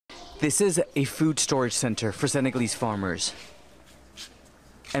This is a food storage center for Senegalese farmers.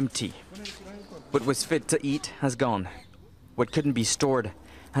 Empty. What was fit to eat has gone. What couldn't be stored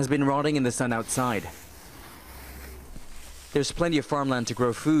has been rotting in the sun outside. There's plenty of farmland to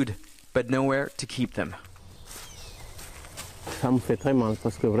grow food, but nowhere to keep them. It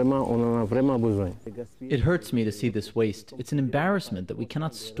hurts me to see this waste. It's an embarrassment that we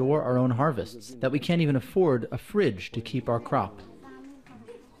cannot store our own harvests, that we can't even afford a fridge to keep our crop.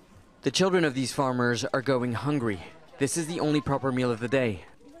 The children of these farmers are going hungry. This is the only proper meal of the day.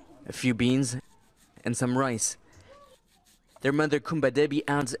 A few beans and some rice. Their mother Kumba Debi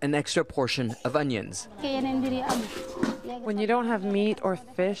adds an extra portion of onions. When you don't have meat or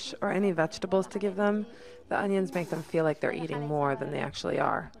fish or any vegetables to give them, the onions make them feel like they're eating more than they actually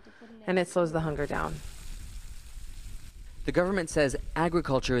are, and it slows the hunger down. The government says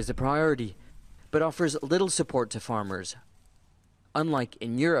agriculture is a priority, but offers little support to farmers, unlike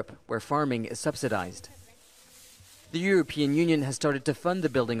in Europe, where farming is subsidized. The European Union has started to fund the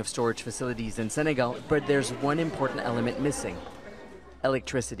building of storage facilities in Senegal, but there's one important element missing: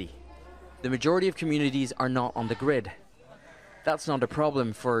 electricity. The majority of communities are not on the grid. That's not a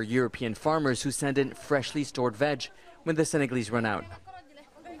problem for European farmers who send in freshly stored veg when the Senegalese run out.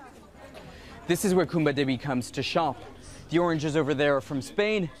 This is where Kumba Debi comes to shop. The oranges over there are from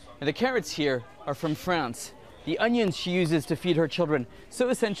Spain, and the carrots here are from France. The onions she uses to feed her children, so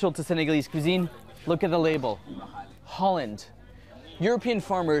essential to Senegalese cuisine. Look at the label. Holland. European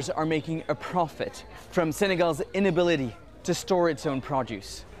farmers are making a profit from Senegal's inability to store its own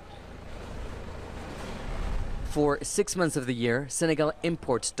produce. For 6 months of the year, Senegal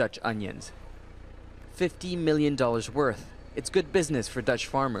imports Dutch onions. $50 million worth. It's good business for Dutch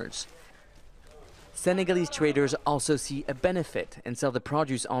farmers. Senegalese traders also see a benefit and sell the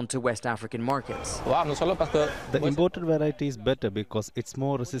produce on to West African markets. The imported variety is better because it's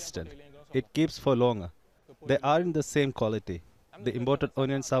more resistant. It keeps for longer. They aren't the same quality. The imported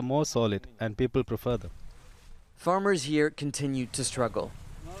onions are more solid and people prefer them. Farmers here continue to struggle.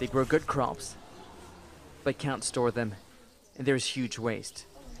 They grow good crops, but can't store them, and there's huge waste.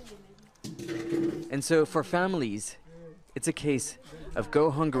 And so for families, it's a case of go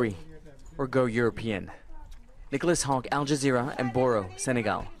hungry or go European. Nicholas Hawk, Al Jazeera, and Boro,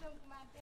 Senegal.